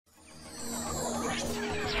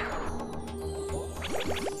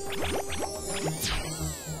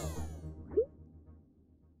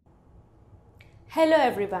Hello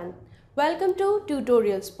everyone, welcome to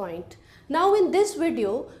TutorialsPoint. Now in this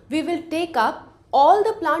video, we will take up all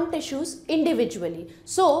the plant tissues individually.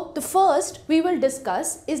 So the first we will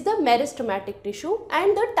discuss is the meristematic tissue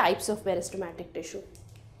and the types of meristematic tissue.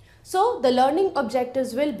 So the learning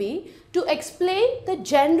objectives will be to explain the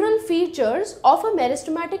general features of a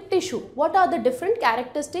meristematic tissue. What are the different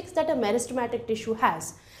characteristics that a meristematic tissue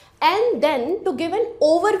has? And then to give an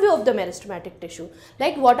overview of the meristematic tissue,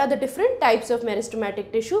 like what are the different types of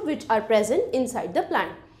meristematic tissue which are present inside the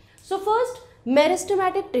plant. So first,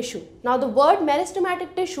 meristematic tissue. Now the word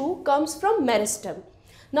meristematic tissue comes from meristem.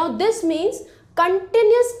 Now this means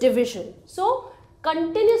continuous division. So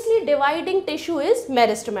continuously dividing tissue is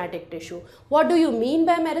meristematic tissue. What do you mean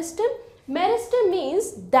by meristem? Meristem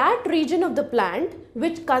means that region of the plant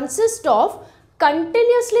which consists of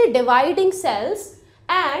continuously dividing cells,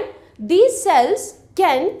 and these cells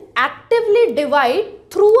can actively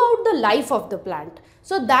divide throughout the life of the plant.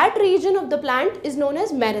 So that region of the plant is known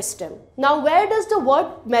as meristem. Now where does the word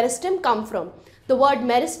meristem come from? The word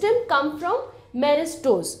meristem comes from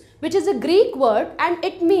meristos, which is a Greek word and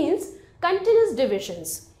it means continuous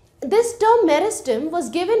divisions. This term meristem was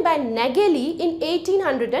given by Nageli in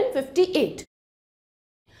 1858.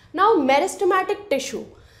 Now meristematic tissue.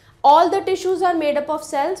 All the tissues are made up of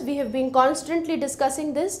cells. We have been constantly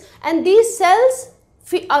discussing this, and these cells,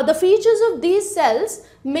 the features of these cells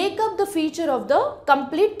make up the feature of the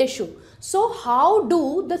complete tissue. So how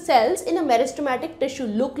do the cells in a meristematic tissue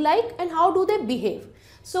look like and how do they behave?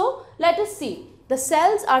 So let us see. The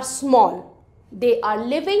cells are small, they are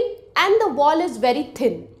living, and the wall is very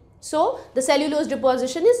thin. So the cellulose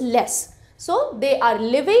deposition is less. So they are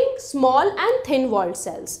living, small and thin walled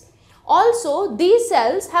cells. Also, these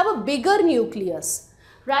cells have a bigger nucleus,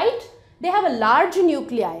 right? They have a large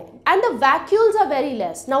nuclei and the vacuoles are very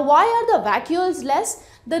less. Now, why are the vacuoles less?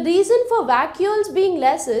 The reason for vacuoles being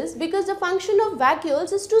less is because the function of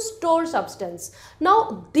vacuoles is to store substance.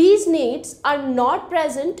 Now, these needs are not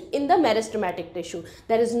present in the meristematic tissue.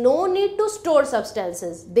 There is no need to store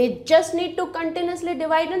substances. They just need to continuously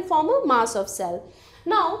divide and form a mass of cell.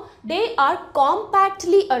 Now, they are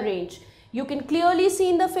compactly arranged. You can clearly see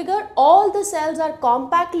in the figure, all the cells are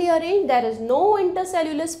compactly arranged. There is no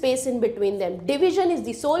intercellular space in between them. Division is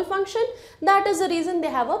the sole function. That is the reason they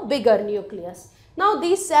have a bigger nucleus. Now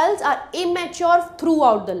these cells are immature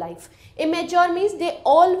throughout the life. Immature means they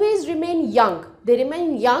always remain young. They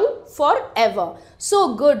remain young forever.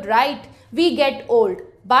 So good, right? We get old.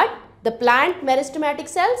 But the plant meristematic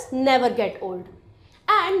cells never get old.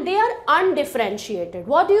 And they are undifferentiated.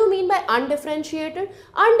 What do you mean by undifferentiated?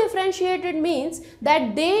 Undifferentiated means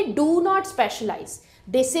that they do not specialize.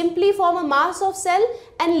 They simply form a mass of cell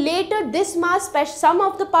and later this mass, some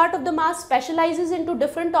of the part of the mass specializes into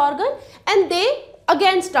different organ and they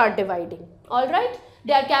again start dividing. Alright?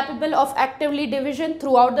 They are capable of actively division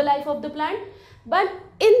throughout the life of the plant. But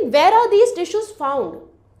where are these tissues found?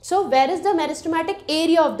 So where is the meristematic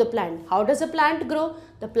area of the plant? How does a plant grow?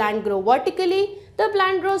 The plant grows vertically, the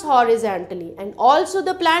plant grows horizontally, and also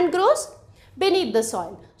the plant grows beneath the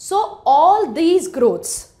soil. So all these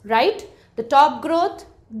growths, right? The top growth,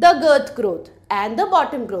 the girth growth and the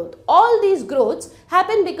bottom growth, all these growths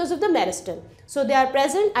happen because of the meristem. So they are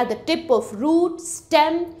present at the tip of root,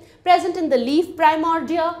 stem, present in the leaf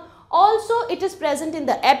primordia. Also, it is present in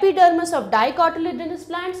the epidermis of dicotyledonous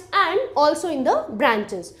plants and also in the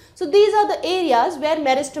branches. So, these are the areas where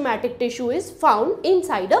meristematic tissue is found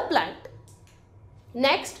inside a plant.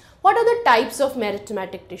 Next, what are the types of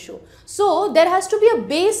meristematic tissue? So, there has to be a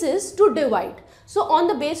basis to divide. So, on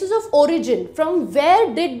the basis of origin, from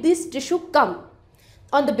where did this tissue come?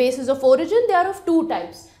 On the basis of origin, they are of two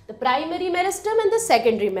types. The primary meristem and the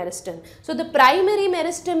secondary meristem. So the primary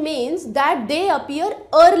meristem means that they appear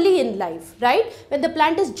early in life, right? When the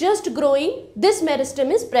plant is just growing, this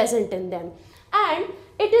meristem is present in them. And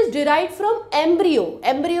it is derived from embryo.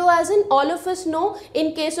 Embryo, as in all of us know,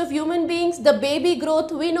 in case of human beings, the baby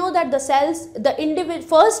growth, we know that the cells,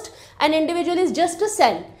 first an individual is just a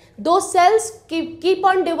cell. Those cells keep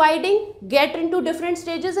on dividing, get into different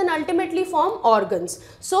stages and ultimately form organs.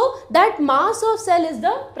 So that mass of cell is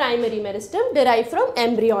the primary meristem derived from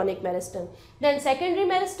embryonic meristem. Then secondary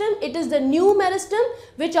meristem, it is the new meristem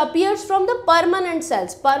which appears from the permanent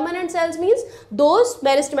cells. Permanent cells means those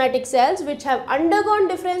meristematic cells which have undergone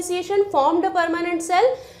differentiation formed a permanent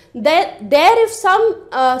cell. There if some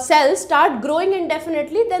cells start growing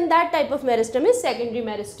indefinitely, then that type of meristem is secondary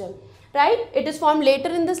meristem. Right? It is formed later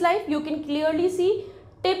in this life. You can clearly see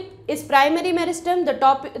tip is primary meristem, the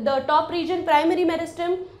top region primary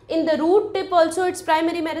meristem, in the root tip also it's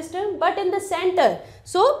primary meristem, but in the center,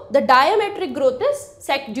 so the diametric growth is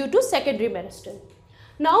due to secondary meristem.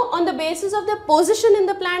 Now, on the basis of their position in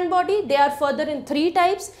the plant body, they are further in 3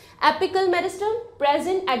 types. Apical meristem,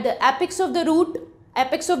 present at the apex of the root,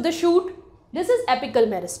 apex of the shoot. This is apical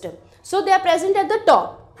meristem. So, they are present at the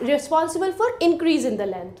top, responsible for increase in the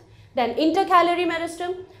length. Then intercalary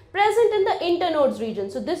meristem, present in the internodes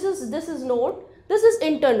region. So, this is node, this is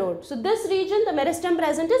internode. So, this region, the meristem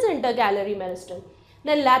present is intercalary meristem.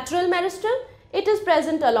 Then lateral meristem, it is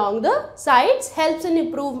present along the sides, helps in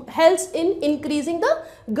increasing the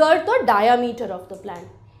girth or diameter of the plant.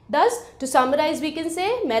 Thus, to summarize, we can say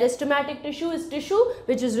meristematic tissue is tissue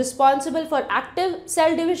which is responsible for active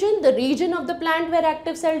cell division. The region of the plant where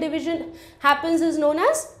active cell division happens is known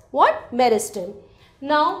as what? Meristem.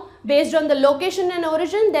 Now, based on the location and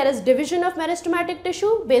origin, there is division of meristematic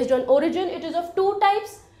tissue. Based on origin, it is of 2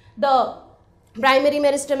 types. The primary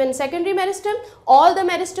meristem and secondary meristem. All the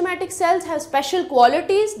meristematic cells have special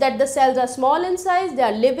qualities, that the cells are small in size, they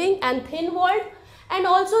are living and thin walled, and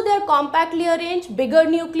also they are compactly arranged, bigger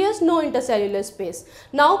nucleus, no intercellular space.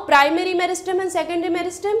 Now, primary meristem and secondary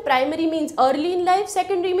meristem, primary means early in life,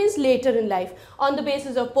 secondary means later in life. On the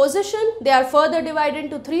basis of position, they are further divided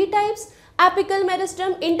into 3 types: apical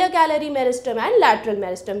meristem, intercalary meristem and lateral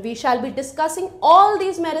meristem. We shall be discussing all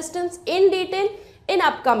these meristems in detail in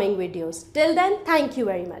upcoming videos. Till then, thank you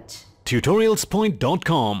very much.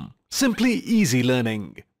 TutorialsPoint.com. Simply easy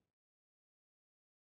learning.